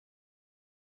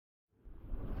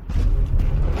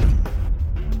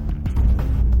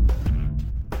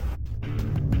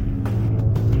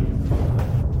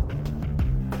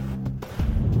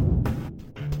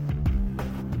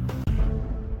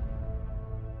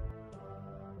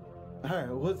Alright,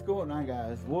 what's going on,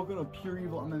 guys? Welcome to Pure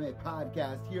Evil MMA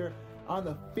Podcast here on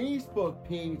the Facebook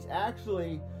page.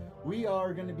 Actually, we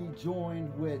are going to be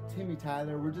joined with Timmy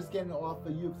Tyler. We're just getting off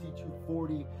of UFC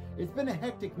 240. It's been a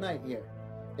hectic night here.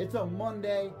 It's a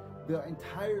Monday. The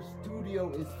entire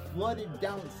studio is flooded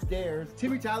downstairs.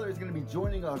 Timmy Tyler is going to be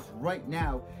joining us right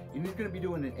now, and he's going to be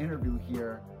doing an interview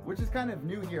here, which is kind of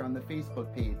new here on the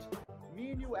Facebook page. Me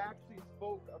and you actually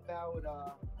spoke about,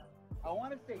 I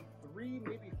want to say 3,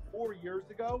 maybe 4 years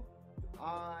ago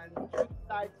on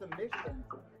side submissions.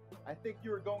 I think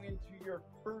you were going into your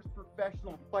first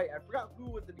professional fight. I forgot who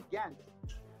was it against,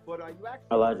 but you actually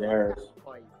Elijah Harris.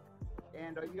 Fight,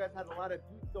 and you guys had a lot of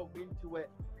deep go into it.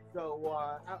 So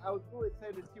I was really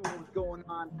excited to see what was going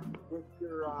on with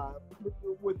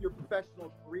your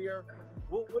professional career.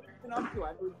 What have you been up to?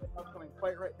 I know you've been upcoming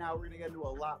fight right now. We're gonna get into a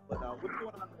lot, but what's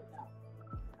going on right now?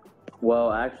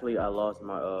 Well, actually, I lost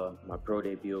my my pro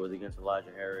debut. It was against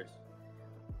Elijah Harris.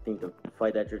 I think the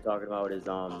fight that you're talking about is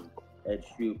Ed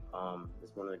Shoup.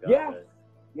 It's one of the guys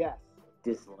Yes.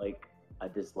 I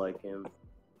dislike him.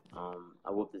 I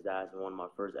whooped his ass and won my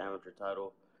first amateur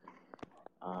title.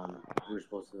 We were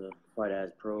supposed to fight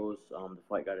as pros. The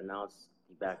fight got announced.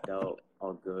 He backed out.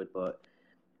 All good, but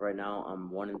right now I'm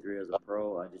 1-3 as a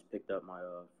pro. I just picked up my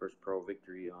first pro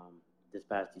victory this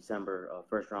past December.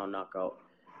 First round knockout,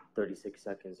 36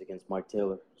 seconds against Mike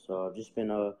Taylor. So I've just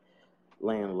been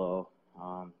laying low,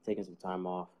 taking some time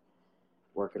off,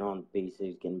 working on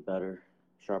basics, getting better,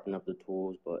 sharpening up the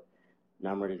tools. But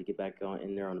now I'm ready to get back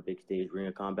in there on the big stage. Ring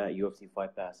of Combat, UFC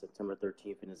Fight Pass, September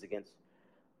 13th, and it's against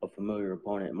a familiar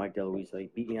opponent, Mike DeLuisa. He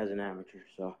beat me as an amateur,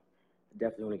 so I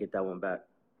definitely want to get that one back.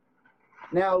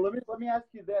 Now, let me ask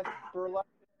you this. For a lot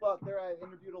of people out there, I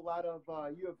interviewed a lot of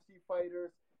UFC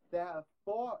fighters that have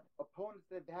fought opponents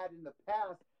they've had in the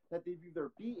past that they've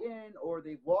either beaten or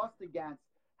they've lost against.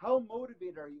 How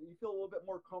motivated are you? You feel a little bit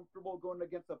more comfortable going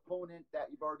against an opponent that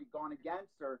you've already gone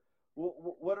against, or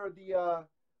what are the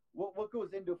what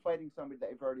goes into fighting somebody that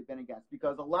you've already been against?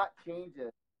 Because a lot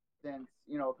changes since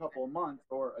a couple of months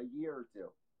or a year or two.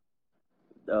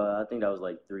 I think that was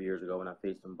like 3 years ago when I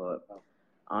faced him, but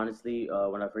honestly,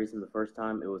 when I faced him the first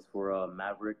time, it was for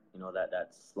Maverick,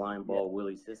 that slime ball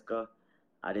Willie Siska.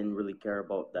 I didn't really care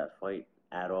about that fight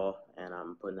at all, and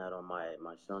I'm putting that on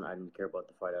my son. I didn't care about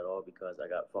the fight at all because I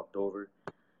got fucked over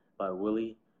by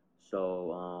Willie.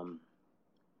 So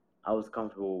I was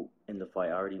comfortable in the fight.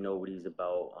 I already know what he's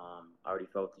about. I already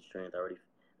felt his strength. I already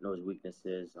know his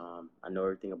weaknesses. I know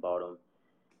everything about him.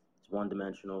 It's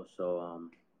one-dimensional. So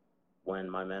when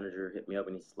my manager hit me up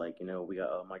and he's like, we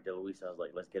got Mike DeLuisa, I was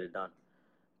like, let's get it done,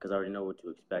 because I already know what to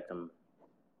expect. I'm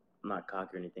not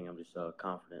cocky or anything. I'm just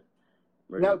confident.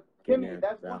 Now, Timmy,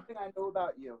 that's one thing I know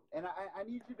about you, and I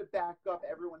need you to back up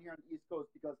everyone here on the East Coast,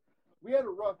 because we had a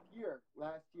rough year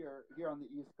last year here on the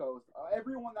East Coast.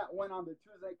 Everyone that went on the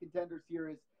Tuesday Night Contender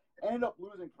Series ended up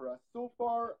losing for us. So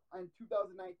far in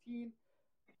 2019,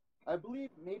 I believe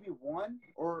maybe one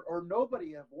or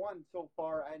nobody have won so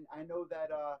far. And I know that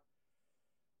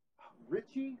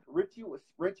Richie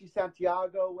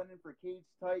Santiago went in for Cage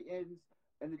Titans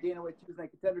and the Dana White Tuesday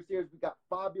Night Contender Series. We got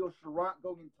Fabio Charant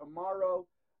going tomorrow.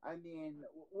 I mean,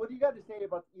 what do you got to say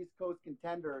about the East Coast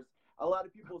contenders? A lot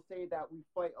of people say that we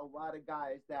fight a lot of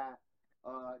guys that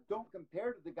don't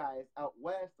compare to the guys out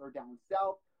west or down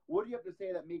south. What do you have to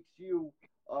say that makes you,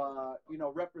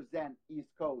 represent East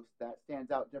Coast that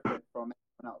stands out different from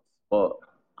everyone else? Well,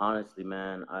 honestly,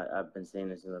 man, I've been saying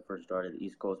this since I first started. The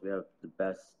East Coast, we have the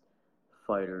best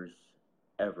fighters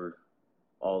ever,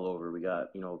 all over. We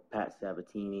got, Pat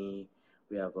Sabatini,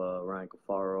 we have Ryan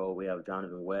Cafaro, we have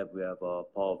Jonathan Webb, we have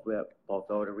Paul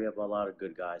Felder. We have a lot of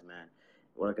good guys, man.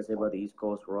 What I can say about the East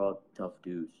Coast, we're all tough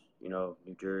dudes.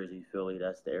 New Jersey, Philly,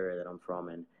 that's the area that I'm from.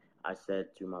 And I said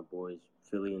to my boys,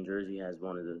 Philly and Jersey has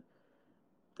one of the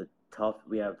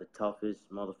we have the toughest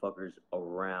motherfuckers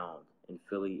around in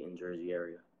Philly and Jersey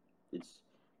area.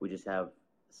 We just have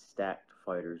stacked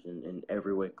fighters in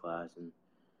every weight class, and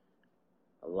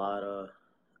a lot of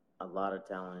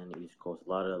talent in the East Coast. A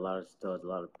lot of studs, a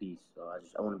lot of beasts. So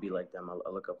I want to be like them. I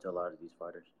look up to a lot of these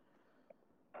fighters.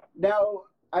 Now,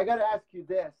 I got to ask you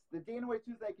this. The Dana White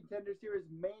Tuesday Night Contender Series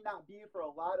may not be for a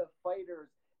lot of fighters.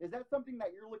 Is that something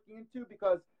that you're looking into?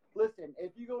 Because, listen,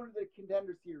 if you go into the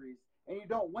Contender Series and you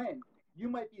don't win, you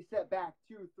might be set back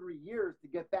 2-3 years to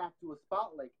get back to a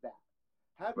spot like that.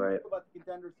 How do you feel about the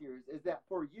Contender Series? Is that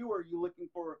for you, or are you looking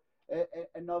for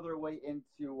another way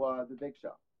into the big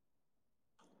show?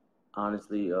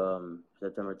 Honestly,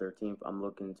 September 13th, I'm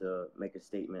looking to make a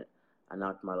statement. I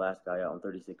knocked my last guy out in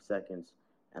 36 seconds,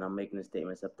 and I'm making a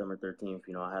statement September 13th.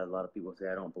 I had a lot of people say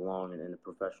I don't belong in the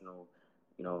professional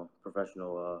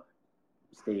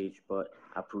stage, but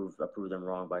I proved them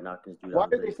wrong by knocking this dude Why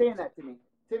out in are they 36 saying seconds. that to me?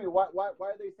 Timmy, why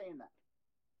are they saying that?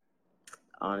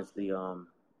 Honestly,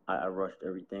 I rushed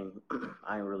everything.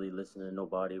 I didn't really listen to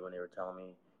nobody when they were telling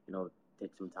me,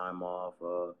 take some time off,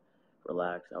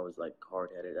 relax. I was like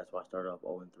hard headed. That's why I started off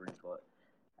 0-3, but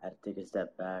I had to take a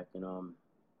step back, had to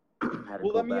Well, go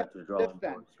let me ask back to the you this drawing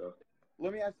then. board. So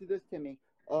Let me ask you this, Timmy.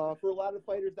 For a lot of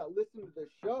fighters that listen to the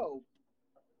show,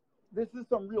 this is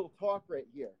some real talk right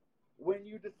here. When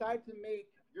you decide to make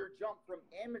your jump from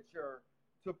amateur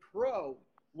to pro,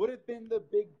 what have been the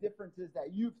big differences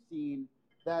that you've seen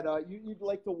that you'd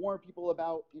like to warn people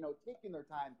about, taking their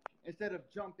time instead of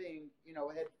jumping,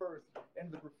 head first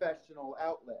into the professional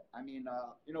outlet? I mean,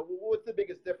 what's the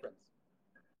biggest difference?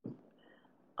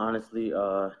 honestly,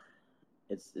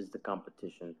 it's the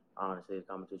competition. Honestly, the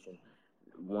competition.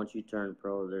 Once you turn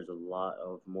pro, there's a lot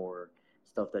of more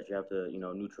stuff that you have to,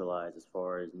 neutralize as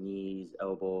far as knees,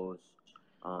 elbows,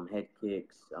 head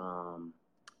kicks, uh,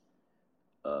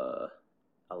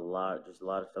 just a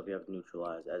lot of stuff you have to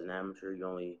neutralize. As an amateur,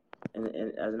 and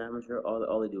as an amateur,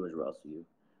 all they do is wrestle you.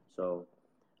 So,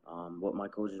 what my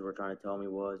coaches were trying to tell me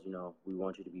was, we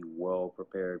want you to be well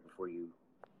prepared before you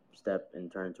step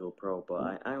and turn into a pro. But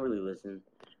I didn't really listen.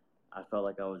 I felt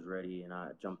like I was ready, and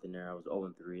I jumped in there. I was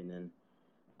 0-3, and then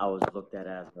I was looked at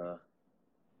as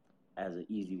an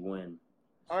easy win.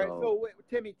 All right, so wait,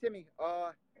 Timmy,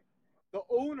 the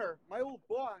owner, my old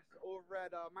boss over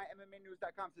at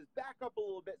mymmanews.com says back up a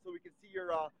little bit so we can see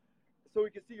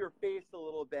your face a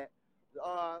little bit.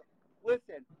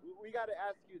 Listen, we got to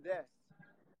ask you this.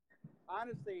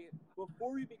 Honestly,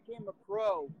 before you became a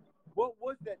pro, what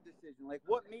was that decision? Like,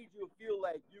 what made you feel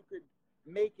like you could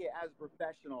make it as a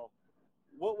professional?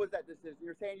 What was that decision?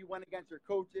 You're saying you went against your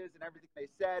coaches and everything they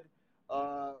said.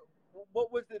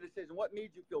 What was the decision? What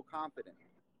made you feel confident?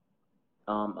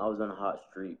 I was on a hot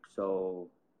streak. So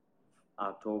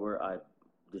October, I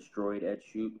destroyed Ed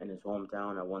Shoot in his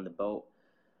hometown. I won the belt.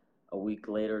 A week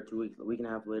later, a week and a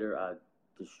half later, I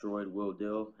destroyed Will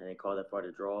Dill, and they called that fight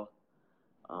a draw.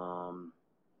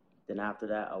 Then after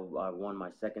that, I won my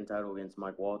second title against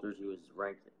Mike Walters. He was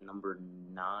ranked number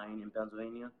 9 in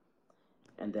Pennsylvania.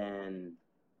 And then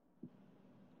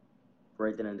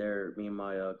right then and there, me and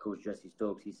my coach Jesse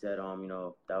Stokes, he said, that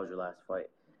was your last fight.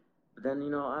 But then,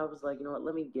 I was like, what,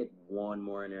 let me get one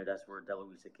more in there. That's where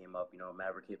DeLuisa came up.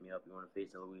 Maverick hit me up. You want to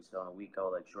face DeLuisa on a week? I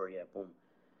was like, sure, yeah, boom.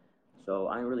 So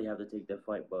I didn't really have to take that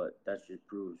fight, but that just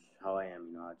proves how I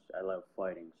am. I love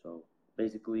fighting. So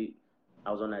basically,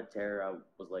 I was on that tear. I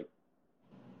was like,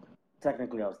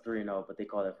 technically I was 3-0, but they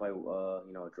call that fight,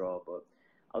 a draw. But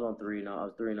I was on 3-0. I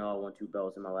was 3-0. I won 2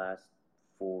 belts in my last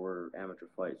 4 amateur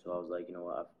fights. So I was like, you know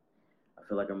what? I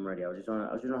feel like I'm ready. I was just on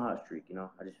a hot streak.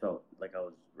 I just felt like I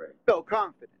was ready. Felt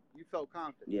confident. You felt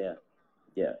confident.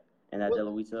 Yeah. And that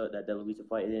DeLuisa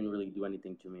fight, it didn't really do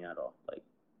anything to me at all. Like,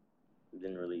 it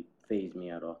didn't really faze me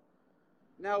at all.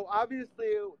 Now,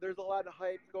 obviously, there's a lot of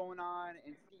hype going on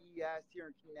in CES here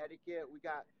in Connecticut. We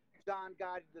got John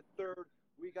Gotti III.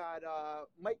 We got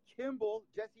Mike Kimball,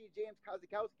 Jesse James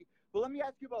Kozakowski. But let me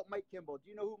ask you about Mike Kimball.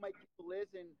 Do you know who Mike Kimball is?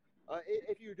 And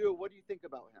if you do, what do you think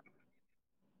about him?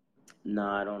 No,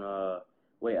 I don't.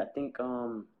 Wait, I think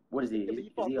what is he? Yeah, is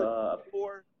he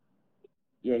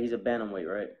Yeah, he's a bantamweight,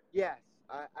 right? Yes,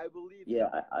 I believe. Yeah,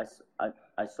 so.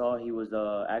 I saw he was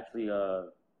actually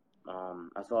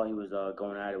I saw he was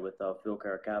going at it with Phil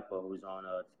Caracappa, who's on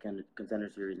Contender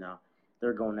Series now.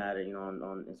 They're going at it,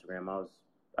 on Instagram.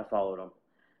 I followed him,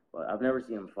 but I've never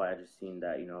seen him fight. I just seen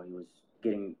that, he was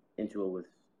getting into it with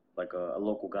like a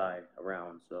local guy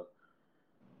around. So,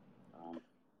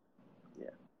 yeah.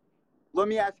 Let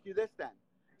me ask you this then.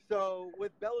 So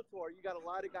with Bellator, you got a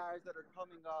lot of guys that are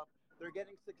coming up. They're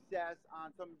getting success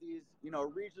on some of these,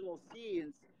 regional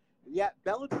scenes. Yet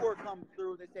Bellator comes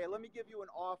through. They say, let me give you an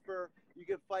offer. You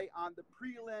can fight on the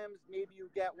prelims. Maybe you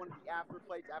get one of the after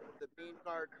fights after the main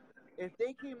card. If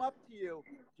they came up to you,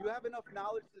 do you have enough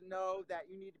knowledge to know that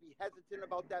you need to be hesitant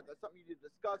about that? That's something you need to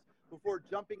discuss before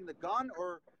jumping the gun?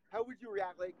 Or how would you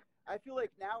react? Like, I feel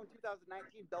like now in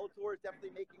 2019, Bellator is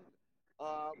definitely making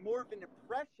more of an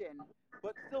impression,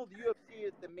 but still the UFC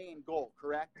is the main goal,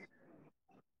 correct?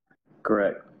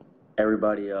 Correct.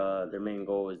 Everybody, their main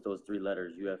goal is those 3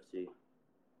 letters, UFC.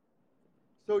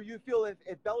 So you feel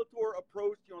if Bellator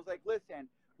approached you and was like, listen,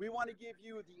 we want to give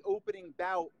you the opening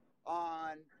bout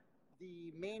on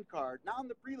the main card, not on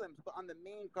the prelims, but on the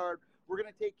main card, we're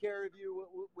going to take care of you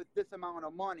with this amount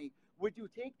of money. Would you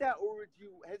take that, or would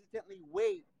you hesitantly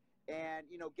wait and,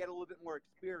 get a little bit more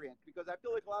experience? Because I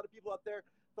feel like a lot of people out there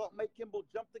thought Mike Kimball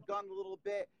jumped the gun a little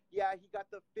bit. Yeah, he got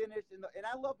the finish, and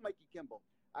I love Mikey Kimball.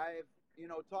 I've,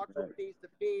 talked to him face to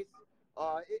face.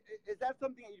 Is that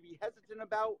something that you'd be hesitant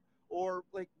about, or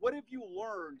like what have you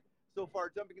learned so far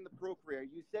jumping in the pro career?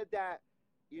 You said that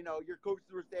your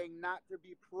coaches were saying not to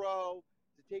be pro,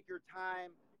 to take your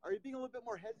time. Are you being a little bit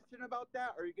more hesitant about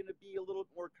that? Are you going to be a little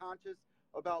more conscious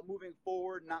about moving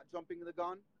forward, not jumping the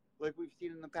gun like we've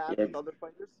seen in the past Yeah, with other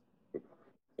fighters?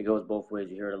 it goes both ways.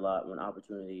 You hear it a lot. When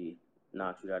opportunity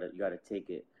knocks, you gotta take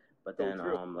it. But So then,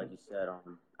 true. like you said,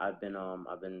 I've been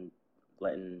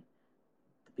letting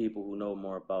the people who know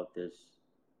more about this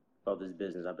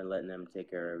business. I've been letting them take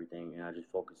care of everything, and I just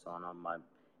focus on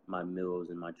my meals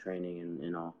and my training,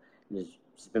 and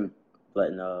just been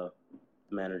letting the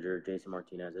manager Jason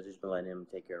Martinez. I've just been letting him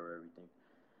take care of everything.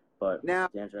 But Now,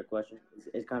 to answer that question,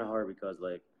 it's kind of hard because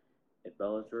like if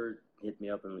Bellator hit me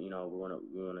up and we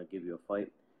wanna give you a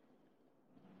fight,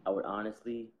 I would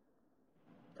honestly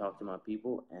talk to my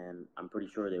people, and I'm pretty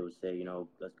sure they would say,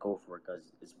 let's go for it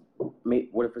because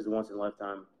what if it's a once in a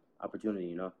lifetime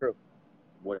opportunity, true.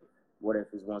 What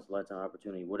if it's once in a lifetime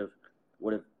opportunity? What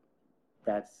if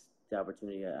that's the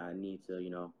opportunity I need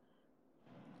to,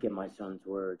 get my son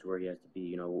to where he has to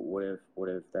be? What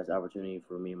if that's opportunity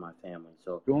for me and my family?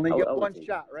 So You only I, get I would one take it.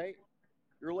 shot, right?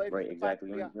 Your life is Right, defined exactly.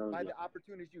 You only by get the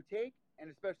opportunities you take, and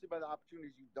especially by the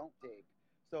opportunities you don't take.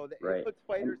 So it right, puts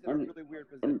fighters and in a and really weird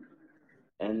position.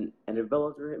 and and if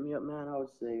Bellator hit me up, man, I would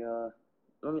say,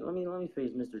 let me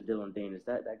face Mr. Dylan Danis.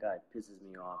 That guy pisses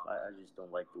me off. I just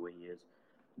don't like the way he is,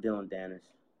 Dylan Danis.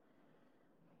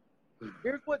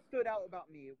 Here's what stood out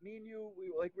about me. Me and you,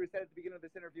 like we said at the beginning of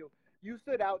this interview, you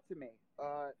stood out to me.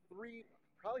 Three,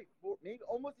 probably four, maybe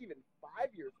almost even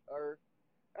 5 years, or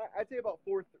I'd say about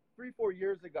 4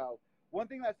 years ago. One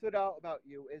thing that stood out about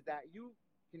you is that you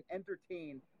can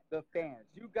entertain the fans.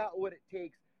 You got what it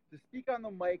takes to speak on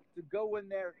the mic, to go in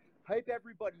there, hype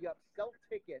everybody up, sell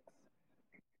tickets.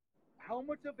 How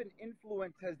much of an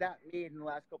influence has that made in the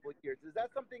last couple of years? Is that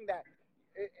something that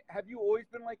have you always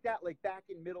been like that? Like back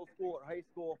in middle school or high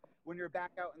school, when you're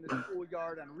back out in the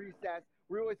schoolyard on recess,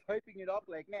 we're always hyping it up.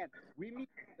 Like, man, we meet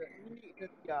in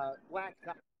the Black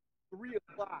Sox 3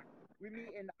 o'clock. We meet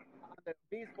on the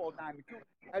baseball diamond too.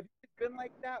 Have you been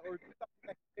like that, or is it something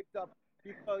that you picked up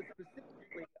because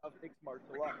specifically of mixed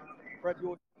martial arts? Or have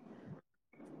you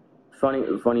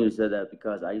Funny you said that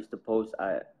because I used to post.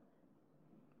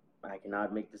 I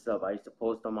cannot make this up. I used to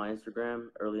post on my Instagram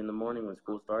early in the morning when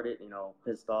school started.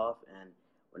 Pissed off, and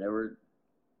whenever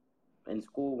in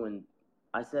school when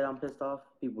I said I'm pissed off,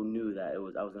 people knew that I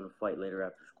was gonna fight later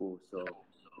after school. So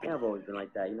yeah, I've always been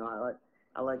like that.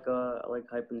 I like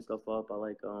hyping stuff up. I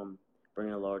like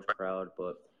bringing a large crowd,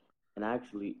 and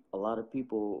actually a lot of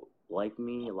people like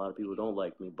me. A lot of people don't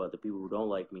like me, but the people who don't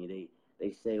like me,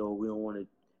 they say, oh, we want to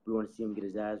see him get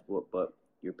his ass whooped, but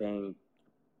you're paying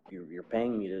you're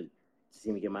paying me to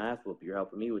see me get my ass whooped. You're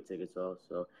helping me with tickets,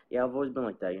 so yeah, I've always been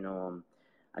like that.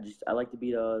 I like to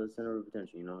be the center of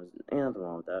attention. Ain't nothing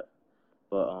wrong with that.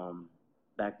 But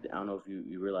I don't know if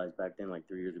you realized back then, like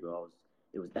 3 years ago,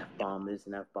 it was F bomb this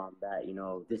and F bomb that.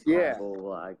 This guy, yeah. blah, blah,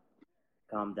 blah. I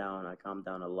calmed down. I calmed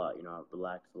down a lot. I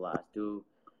relaxed a lot.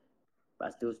 I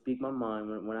still speak my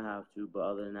mind when I have to, but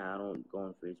other than that, I don't go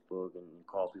on Facebook and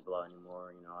call people out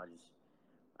anymore.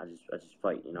 I just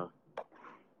fight.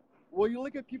 Well, you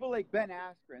look at people like Ben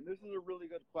Askren. This is a really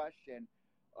good question.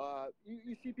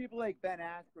 You see people like Ben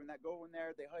Askren that go in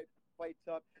there, they hype fights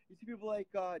up. You see people like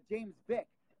James Vick.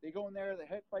 They go in there, they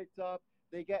hype fights up,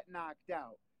 they get knocked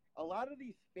out. A lot of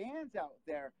these fans out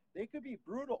there, they could be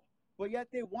brutal, but yet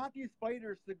they want these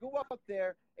fighters to go out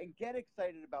there and get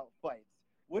excited about fights.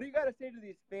 What do you got to say to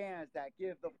these fans that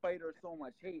give the fighters so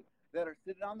much hate, that are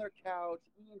sitting on their couch,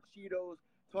 eating Cheetos,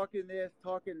 talking this,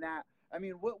 talking that? I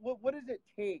mean, what does it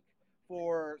take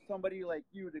for somebody like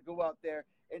you to go out there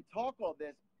and talk all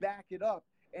this, back it up,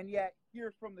 and yet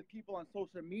hear from the people on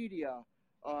social media,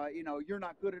 you're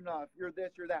not good enough, you're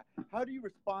this, you're that. How do you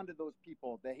respond to those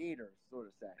people, the haters, so to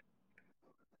say?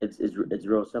 It's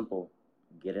real simple.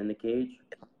 Get in the cage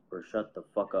or shut the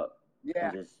fuck up and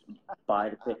Yeah. just buy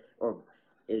the pay or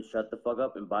is shut the fuck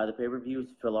up and buy the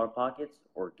pay-per-views, fill our pockets,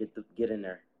 or get in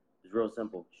there. It's real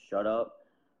simple. Shut up,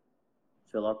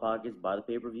 fill our pockets, buy the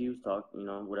pay-per-views, talk,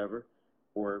 whatever,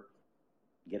 or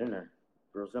get in there.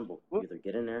 Real simple. Let, You either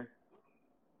get in there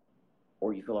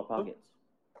or you fill our let, pockets.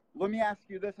 let me ask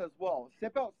you this as well.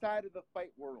 Step outside of the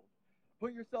fight world.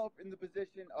 Put yourself in the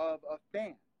position of a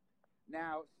fan.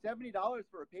 Now, $70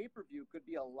 for a pay-per-view could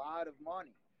be a lot of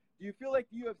money. Do you feel like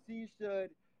the UFC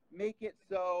should make it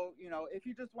so, if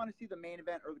you just want to see the main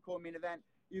event or the co-main event,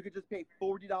 you could just pay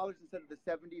 $40 instead of the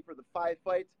 70 for the 5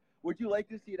 fights? Would you like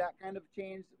to see that kind of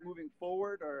change moving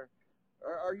forward, or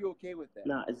are you okay with it?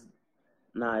 Nah,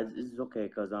 Nah, it's okay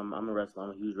because I'm a wrestler.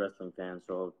 I'm a huge wrestling fan.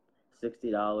 So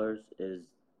 $60 is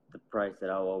the price that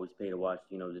I'll always pay to watch,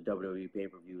 the WWE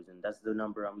pay-per-views, and that's the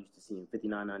number I'm used to seeing.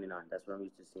 59.99. That's what I'm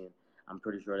used to seeing. I'm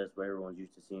pretty sure that's what everyone's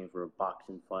used to seeing for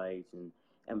boxing fights and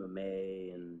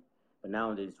MMA but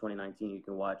nowadays 2019 you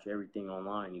can watch everything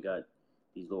online. You got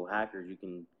these little hackers. You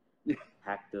can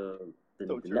hack So the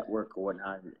true. network or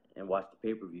whatnot and watch the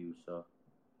pay-per-views. So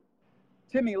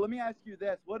Timmy, let me ask you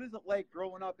this: what is it like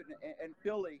growing up in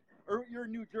Philly? Or you're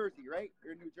in New Jersey, right?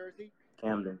 You're in New Jersey.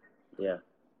 Camden, yeah.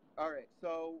 All right.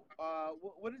 So,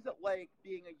 what is it like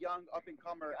being a young up and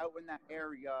comer out in that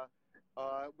area?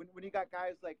 When you got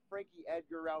guys like Frankie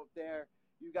Edgar out there,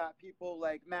 you got people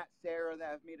like Matt Serra that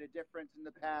have made a difference in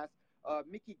the past.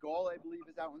 Mickey Gall, I believe,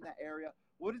 is out in that area.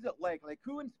 What is it like? Like,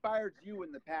 who inspired you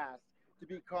in the past to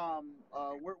become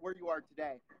where you are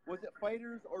today? Was it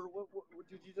fighters, or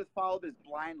did you just follow this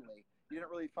blindly? You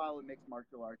didn't really follow mixed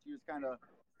martial arts. You just kind of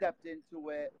stepped into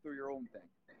it through your own thing.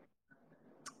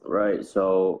 Right.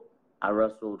 So I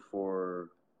wrestled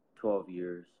for 12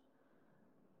 years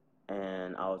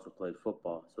and I also played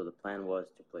football. So the plan was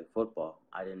to play football.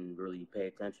 I didn't really pay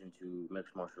attention to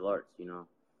mixed martial arts.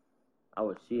 I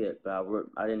would see it, but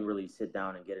I didn't really sit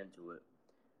down and get into it.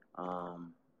 I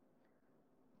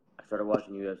started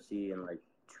watching UFC in like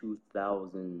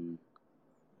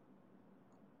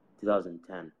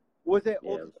 2010. Was it Yeah,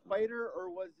 Ultimate Fighter or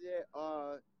was it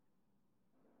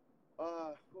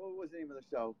what was the name of the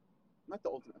show? Not the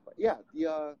Ultimate Fighter. Yeah,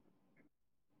 the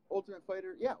Ultimate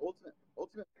Fighter. Yeah, Ultimate.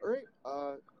 Right.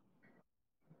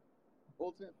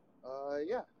 Ultimate.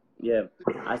 Yeah. yeah.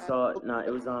 I saw it. No,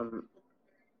 it was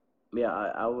yeah.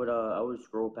 I would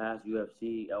scroll past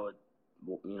UFC. I'd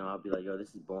be like, yo,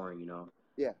 this is boring.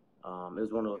 Yeah. It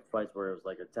was one of those fights where it was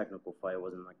like a technical fight. It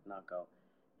wasn't like a knockout.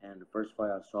 And the first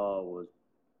fight I saw was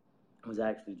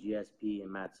actually GSP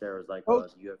and Matt Serra's like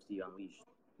UFC Unleashed.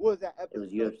 What was that It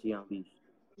was episode? UFC Unleashed.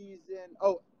 Season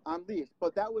Unleashed,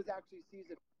 but that was actually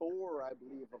season 4, I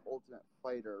believe, of Ultimate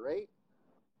Fighter, right?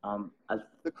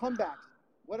 The comebacks.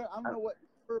 I don't know what,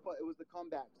 but it was the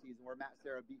comeback season where Matt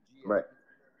Serra beat GSP. Right.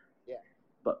 Yeah.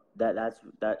 But that's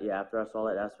yeah. After I saw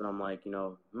that, that's when I'm like,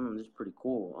 this is pretty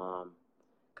cool.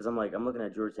 Because I'm looking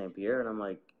at George St. Pierre and I'm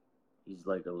like, he's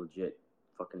like a legit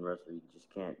fucking wrestler. You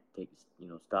just can't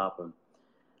stop him.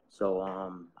 So I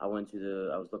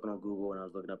was looking on Google and I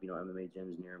was looking up, MMA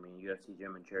gyms near me. UFC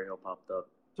gym in Cherry Hill popped up.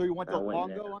 So you went to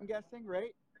Longo, I'm guessing,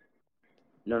 right?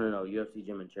 No, UFC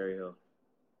gym in Cherry Hill.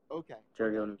 Okay.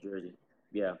 Cherry Hill, New Jersey.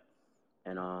 Yeah.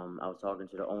 And I was talking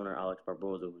to the owner, Alex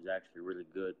Barboza, who's actually really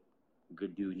good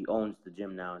dude. He owns the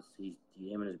gym now.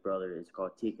 Him and his brother. It's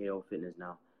called TKO Fitness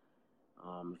now.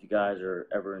 If you guys are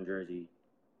ever in Jersey,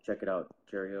 check it out.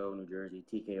 Cherry Hill, New Jersey,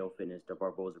 TKO Fitness. The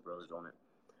Barboza brothers own it.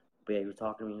 But yeah, he was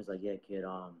talking to me. He was like, "Yeah, kid,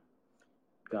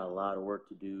 got a lot of work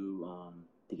to do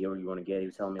to get where you want to get." He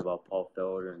was telling me about Paul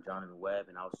Felder and Jonathan Webb,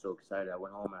 and I was so excited. I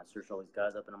went home and I searched all these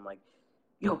guys up, and I'm like,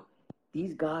 "Yo,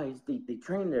 these guys, they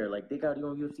train there. Like, they got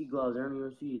UFC gloves. They're in the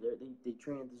UFC. They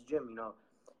train at this gym,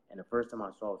 And the first time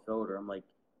I saw Felder, I'm like,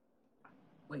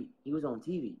 wait, he was on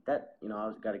TV. That,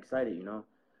 I got excited,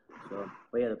 So,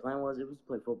 but yeah, the plan was to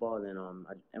play football, and then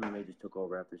MMA just took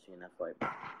over after seeing that fight.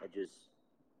 It just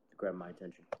grabbed my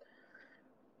attention.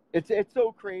 It's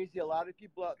so crazy. A lot of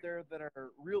people out there that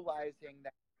are realizing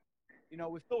that,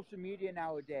 with social media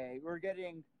nowadays, we're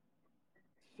getting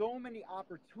so many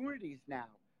opportunities now.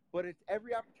 But it's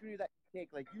every opportunity that you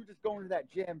take. Like, you just going to that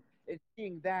gym and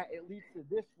seeing that it leads to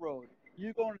this road.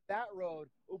 You going to that road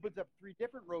opens up 3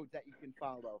 different roads that you can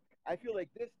follow. I feel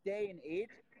like this day and age,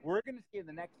 we're going to see in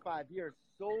the next 5 years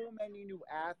so many new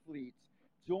athletes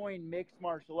join mixed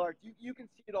martial arts. You can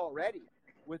see it already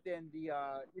within the,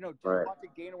 just Right.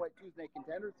 watching Dana White Tuesday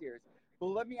Contender Series. But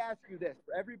let me ask you this.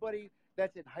 For everybody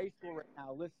that's in high school right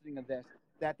now listening to this,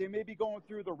 that they may be going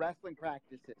through the wrestling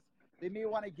practices, they may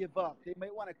want to give up. They may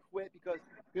want to quit because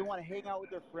they want to hang out with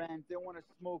their friends. They want to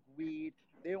smoke weed.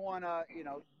 They want to,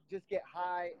 just get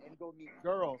high and go meet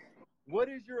girls. What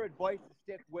is your advice to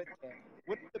stick with it?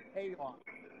 What's the payoff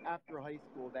after high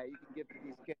school that you can give to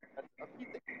these kids? A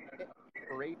piece of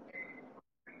inspiration.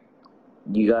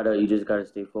 You just gotta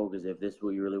stay focused. If this is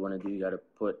what you really want to do, it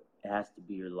has to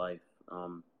be your life.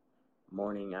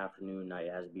 Morning, afternoon, night,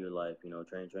 it has to be your life.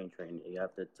 Train. You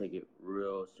have to take it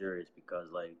real serious because,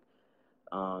 like,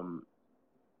 I'm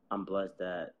blessed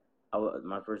that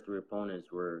my first 3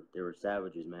 opponents were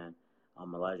savages, man.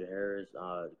 Elijah Harris,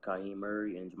 Kahim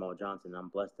Murray, and Jamal Johnson. I'm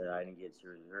blessed that I didn't get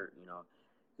seriously hurt,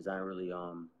 because I really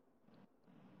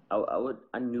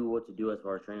I knew what to do as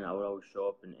far as training. I would always show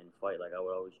up and fight, like I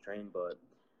would always train, but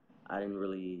I didn't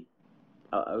really.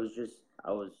 I was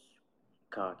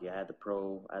cocky. I had the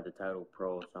title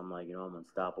pro, so I'm like, I'm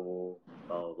unstoppable,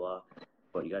 blah blah blah.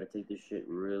 But you got to take this shit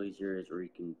really serious, or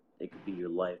it could be your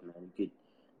life, man. It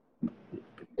could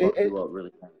fuck you up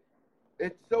really fast.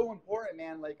 It's so important,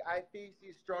 man. Like, I face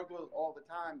these struggles all the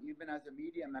time, even as a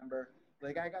media member.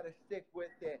 Like, I got to stick with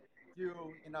it,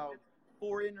 do,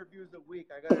 4 interviews a week.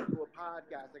 I got to do a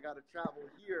podcast. I got to travel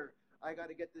here. I got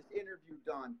to get this interview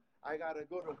done. I got to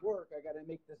go to work. I got to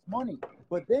make this money.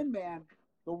 But then, man,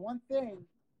 the one thing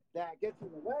that gets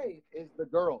in the way is the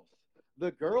girls.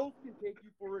 The girls can take you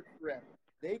for a trip.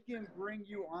 They can bring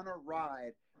you on a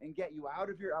ride and get you out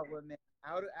of your element,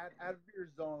 out of your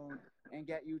zone, and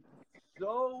get you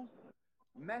so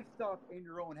messed up in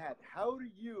your own head. How do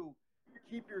you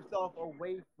keep yourself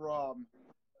away from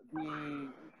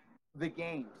the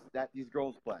games that these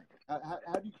girls play? How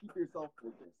do you keep yourself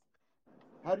focused?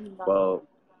 How do you not?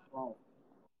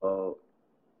 Well,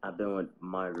 I've been with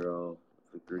my girl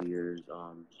for 3 years.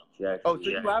 She actually. Oh, so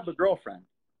you have a girlfriend?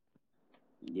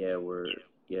 Yeah,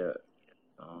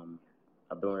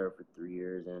 I've been with her for 3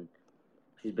 years, and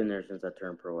she's been there since I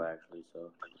turned pro, actually.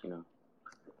 So,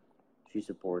 she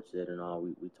supports it and all.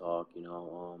 We talk,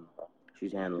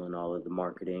 she's handling all of the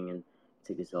marketing and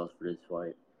ticket sales for this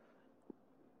fight.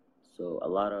 So a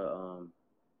lot of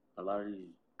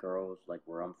these girls, like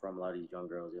where I'm from, a lot of these young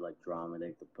girls, they like drama. They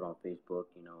like to put on Facebook,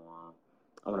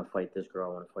 I want to fight this girl,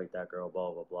 I want to fight that girl,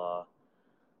 blah blah blah.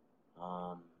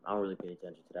 I don't really pay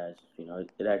attention to that. It's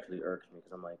just, it actually irks me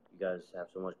because I'm like, you guys have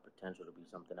so much potential to be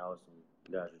something else, and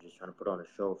you guys are just trying to put on a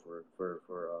show for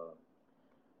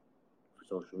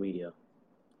social media.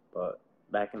 But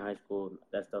back in high school,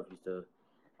 that stuff used to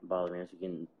bother me. I used to get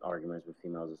in arguments with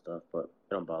females and stuff, but it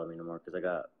don't bother me no more because I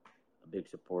got a big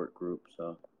support group.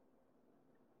 So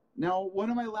now, one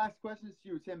of my last questions to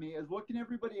you, Timmy, is what can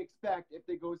everybody expect if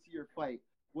they go see your fight?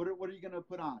 What are you gonna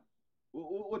put on?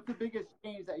 What's the biggest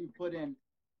change that you put in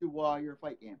to your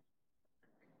fight game?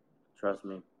 Trust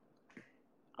me,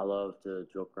 I love to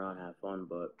joke around, have fun,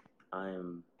 but I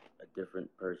am a different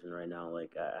person right now.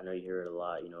 Like, I know you hear it a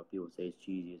lot, people say it's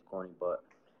cheesy, it's corny, but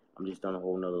I'm just on a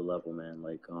whole nother level, man.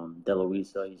 Like, De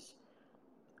Luisa,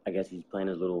 I guess he's playing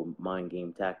his little mind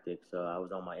game tactics. I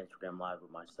was on my Instagram Live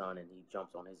with my son, and he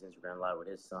jumps on his Instagram Live with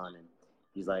his son, and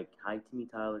he's like, hi, Timmy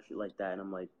Tyler, shit like that. And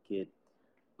I'm like, kid,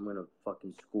 I'm going to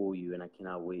fucking school you, and I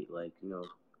cannot wait. Like,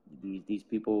 these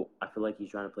people, I feel like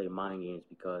he's trying to play mind games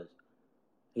because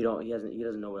he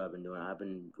doesn't know what I've been doing. I've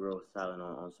been real silent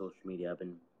on social media. I've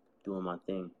been doing my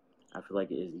thing. I feel like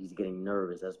he's getting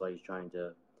nervous. That's why he's trying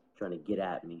to get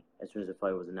at me. As soon as the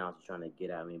fight was announced, he's trying to get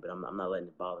at me, but I'm not letting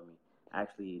it bother me. I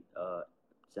actually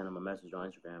sent him a message on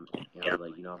Instagram.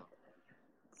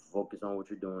 Focus on what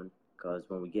you're doing, because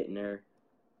when we get in there,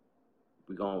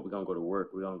 we're gonna go to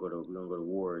work. We're gonna go to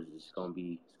wars. It's gonna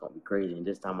be crazy. And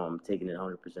this time I'm taking it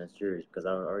 100% serious because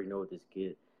I already know what this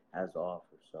kid has to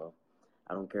offer. So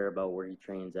I don't care about where he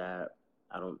trains at.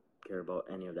 I don't care about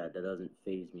any of that. That doesn't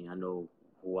faze me. I know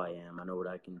who I am. I know what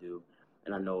I can do.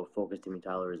 And I know Focus Timmy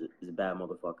Tyler is a bad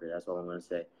motherfucker. That's all I'm going to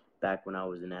say. Back when I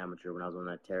was an amateur, when I was on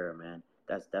that Terra, man,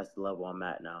 that's the level I'm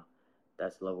at now.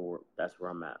 That's where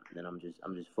I'm at. And I'm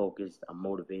just focused. I'm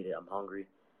motivated. I'm hungry.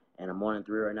 And I'm 1-3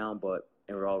 right now, but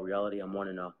in all reality, I'm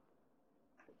 1-0.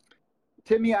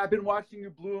 Timmy, I've been watching you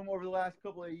bloom over the last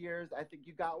couple of years. I think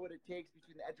you got what it takes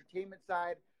between the entertainment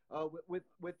side,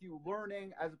 with you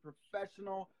learning as a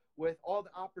professional, with all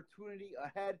the opportunity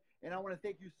ahead. And I want to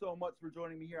thank you so much for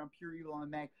joining me here on Pure Evil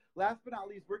MMA. Last but not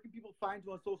least, where can people find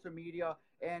you on social media?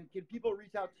 And can people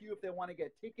reach out to you if they want to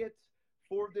get tickets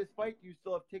for this fight? Do you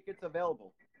still have tickets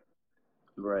available?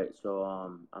 Right. So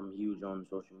I'm huge on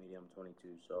social media. I'm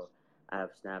 22. So I have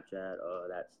Snapchat.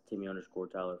 That's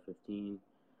Timmy_Tyler15.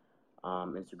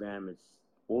 Instagram,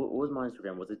 what was my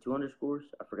Instagram? Was it 2 underscores?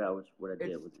 I forgot what I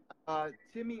did. Was it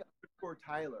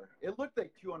Timmy_Tyler. It looked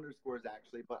like 2 underscores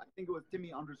actually, but I think it was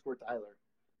Timmy_Tyler.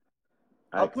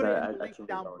 I'll put it in the link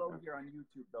down below here on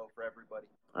YouTube though for everybody.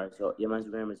 All right, so yeah, my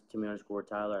Instagram is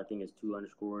Timmy_Tyler. I think it's 2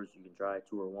 underscores. You can try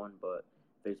 2 or 1, but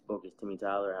Facebook is Timmy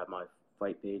Tyler. I have my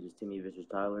fight page is Timmy vs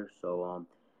Tyler. So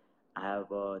I have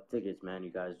tickets, man. You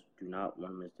guys do not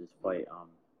want to miss this fight.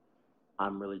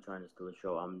 I'm really trying to steal the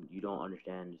show. You don't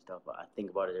understand this stuff. I think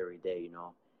about it every day,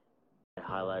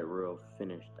 Highlight reel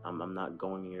finished. I'm not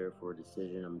going here for a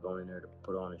decision. I'm going in there to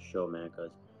put on a show, man,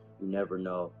 because you never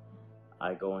know.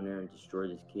 I go in there and destroy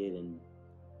this kid, and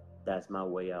that's my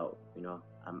way out,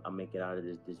 I make it out of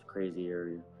this crazy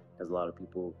area. There's a lot of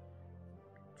people.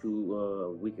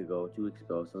 2 weeks ago,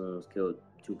 someone was killed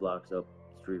 2 blocks up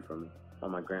the street from me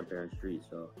on my grandparents' street.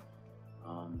 So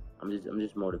I'm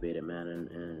just motivated, man,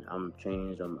 and I'm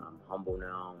changed. I'm humble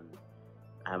now, and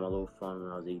I had my little fun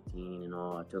when I was 18 and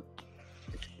all. I took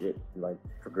the shit like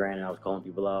for granted. I was calling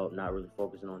people out, not really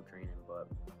focusing on training, but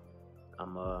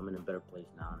I'm in a better place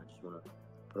now, and I just want to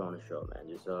put on a show, man.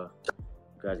 Just you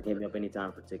guys can hit me up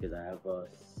anytime for tickets. I have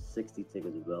 60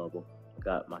 tickets available. I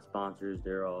got my sponsors.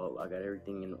 I got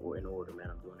everything in order, man.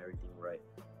 I'm doing everything right.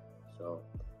 So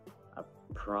I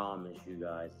promise you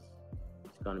guys,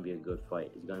 it's gonna be a good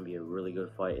fight. It's gonna be a really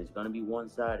good fight. It's gonna be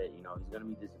one-sided. You know, he's gonna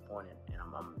be disappointed, and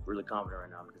I'm really confident right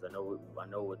now because I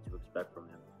know what to expect from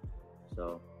him.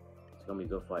 So it's gonna be a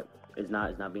good fight. It's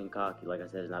not being cocky. Like I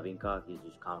said, it's not being cocky. It's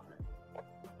just confident.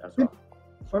 That's all.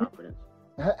 It's confidence.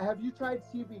 Have you tried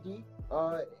CBD?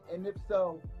 And if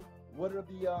so, what are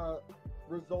the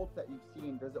results that you've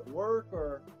seen? Does it work,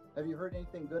 or have you heard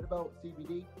anything good about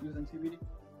CBD, using CBD?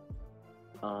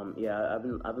 Yeah, I've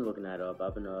been looking that up.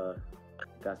 I've been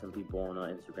got some people on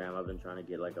Instagram. I've been trying to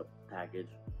get like a package.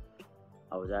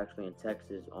 I was actually in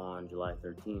Texas on July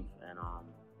 13th, and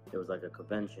it was like a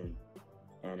convention,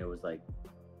 and it was like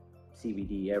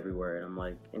CBD everywhere, and I'm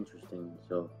like, interesting.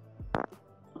 So.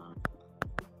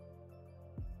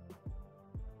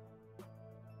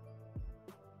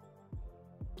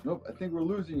 Nope, I think we're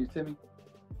losing you, Timmy.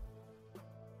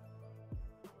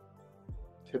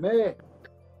 Timmy!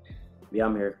 Yeah,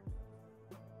 I'm here.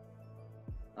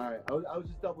 All right, I was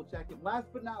just double checking. Last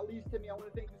but not least, Timmy, I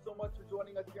want to thank you so much for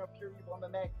joining us here on Pure Evil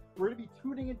MMA. We're going to be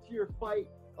tuning into your fight.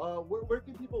 Where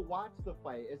can people watch the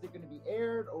fight? Is it going to be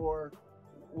aired, or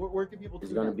where can people?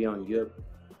 It's going to be on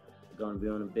It's going to be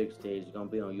on the big stage. It's going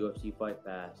to be on UFC Fight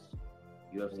Pass.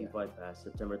 Fight Pass,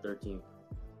 September 13th.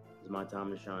 It's my time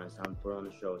to shine. It's time to put on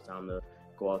the show. It's time to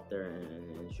go out there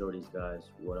and show these guys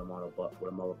what I'm all about.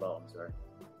 I'm sorry.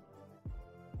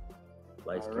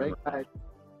 Lights, all right, camera.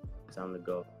 Time to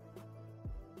go.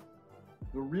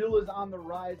 The reel is on the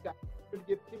rise, guys.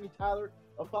 Give Timmy Tyler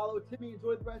a follow. Timmy,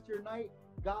 enjoy the rest of your night.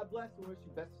 God bless and wish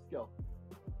you best of skill.